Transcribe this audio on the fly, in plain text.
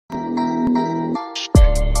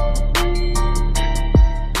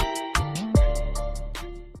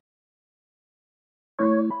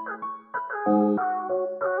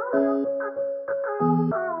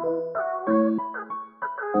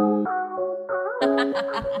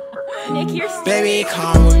Nick, you're Baby,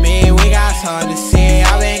 come with me, we got something to see.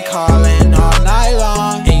 I've been calling all night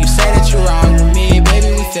long, and you say that you rock with me.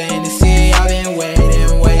 Baby, we fantasy. I've been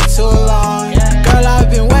waiting way too long. Girl,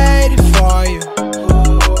 I've been waiting for you.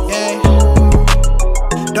 Yeah.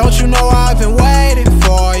 Don't you know I've been waiting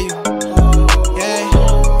for you? Yeah.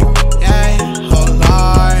 Yeah. Hold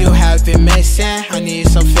on. You have been missing. I need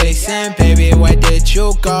some fixing. Baby, where did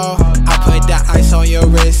you go? I put the ice on your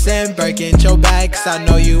wrist and Birkin your back, cause I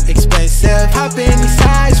know you expensive. Hop in these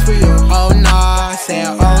sides for you. Oh nah, I said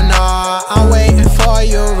oh nah, I'm waiting for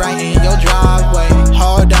you right in your driveway.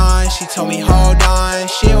 Hold on, she told me hold on,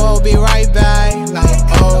 she will be right back.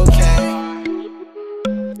 Like okay,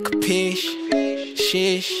 capiche?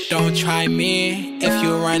 Sheesh, don't try me. If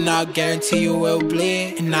you run out, guarantee you will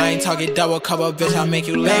bleed. And I ain't talking double cup of bitch, I'll make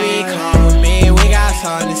you leave. Baby, come with me, we got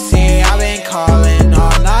something to see. I've been calling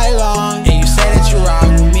all night long, and you say that you rock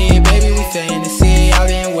with me. Baby, we fantasy. I've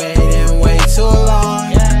been waiting way too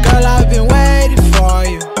long. Girl, I've been waiting for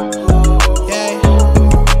you. Yeah.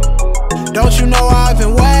 Don't you know I've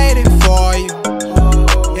been waiting for you?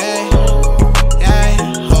 Yeah. Yeah.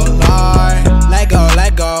 Hold on. Let go,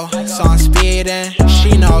 let go. So I'm speeding.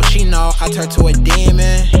 She know I turned to a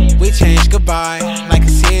demon. We changed goodbye like a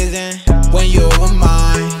season. When you were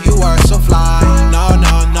mine, you were so fly. No,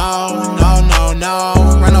 no, no, no, no, no.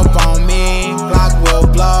 Run up on me, block will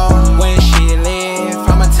blow. When she leave,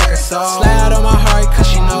 I'ma take her soul. Slide on my heart, cause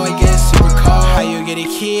she know it gets super cold. How you get a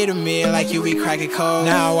key to me like you be cracking cold.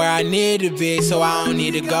 Now where I need to be, so I don't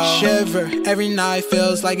need to go. Shiver, every night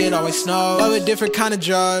feels like it always snows. Love a different kind of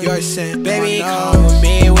drug, you're a sin. Baby, come with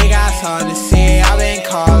me, we got something to see. I've been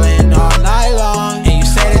calling all night long, and you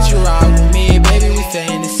say that you rock with me. Baby, we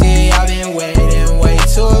fantasy. I've been waiting way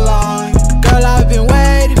too long. Girl, I've been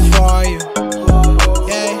waiting for you.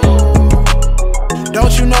 Yeah.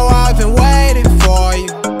 Don't you know I've been waiting for you?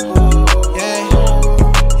 Yeah.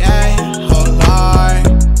 Yeah. Hold on.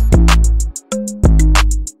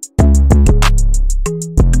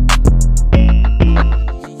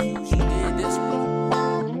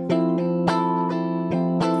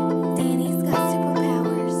 Danny's got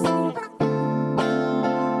superpowers.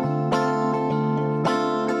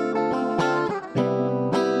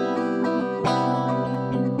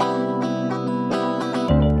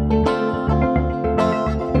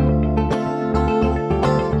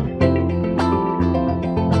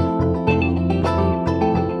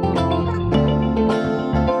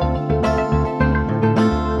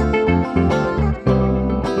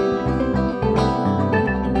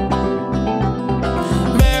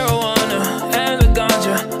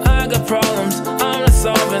 Problems I'm not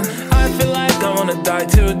solving. I feel like I wanna die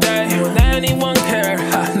today. Would anyone care?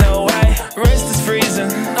 No way. Wrist is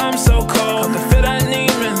freezing, I'm so cold. The fit at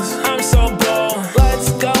Neiman's, I'm so bold. Let's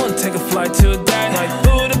go and take a flight today. Like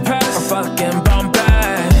Budapest or fucking Bombay.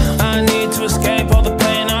 I need to escape all the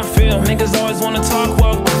pain I feel. Niggas always wanna talk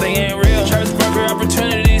woke, but they ain't real. Travis Barker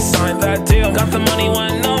opportunities, signed that deal. Got the money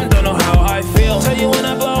when I'm don't know how I feel. Tell you when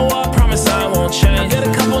I blow up, promise I won't change. Get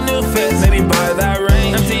a couple new fits, maybe buy that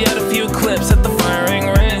ring. Empty out a few clips at the firing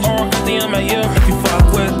range, or empty them at you if you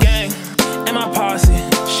fuck with gang. And my posse,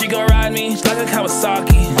 she gon' ride me like a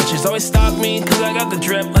Kawasaki. Bitches always stalk me, cause I got the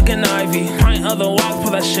drip like an Ivy. Pint of the walk,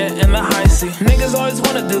 put that shit in the high C. Niggas always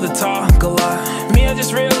wanna do the talk a lot. Me, I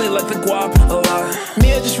just really like the guap a lot.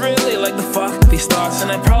 Me, I just really like the fuck these thoughts.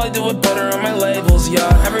 And I probably do it better on my labels,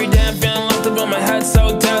 yeah. Every day I'm feeling locked up in my head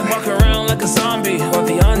so dead. Walk around like a zombie, or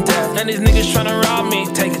the undead. And these niggas tryna rob me,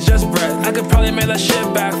 take it just bread. I could probably make that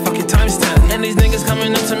shit back, fuck it times 10. And these niggas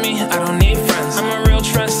coming up to me, I don't need friends. I'm a real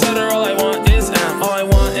trendsetter, all I want is M. All I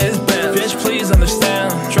want is band. Bitch, please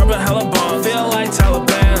understand. Dropping hella bomb, feel like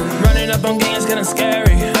Taliban. Running up on gangs, getting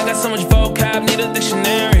scary. I got so much vocab, need a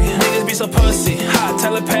dictionary. Niggas be so pussy, hot,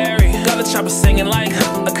 Tyler Perry. Got a chopper singing like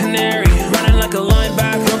a canary. Running like a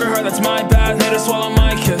linebacker, look at her, that's my bad. Made her swallow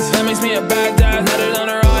my kiss, that makes me a bad dad. Nutted on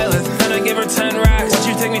her eyelid, then I give her 10 racks. What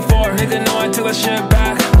you take me for? Nigga, know I took that shit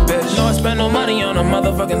back. Bitch, no, I spend no money on a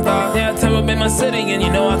motherfucking thought. Yeah, Tampa Bay my city, and you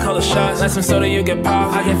know I call the shots. Like some soda, you get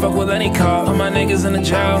popped. I can't fuck with any cop. Put my niggas in the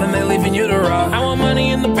jail, then they leaving you to rot. I want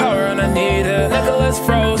money and the power, and I need it. Necklace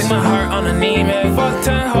froze, take my heart on anemic. Fuck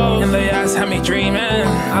 10 hoes, and they ass had me dreaming.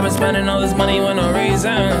 I've been spending all this money with no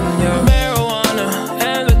reason. Yeah. Marijuana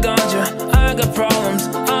and the ganja, I got problems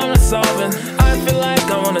I'm not solving. I feel like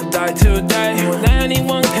I wanna die today. Would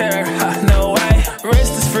anyone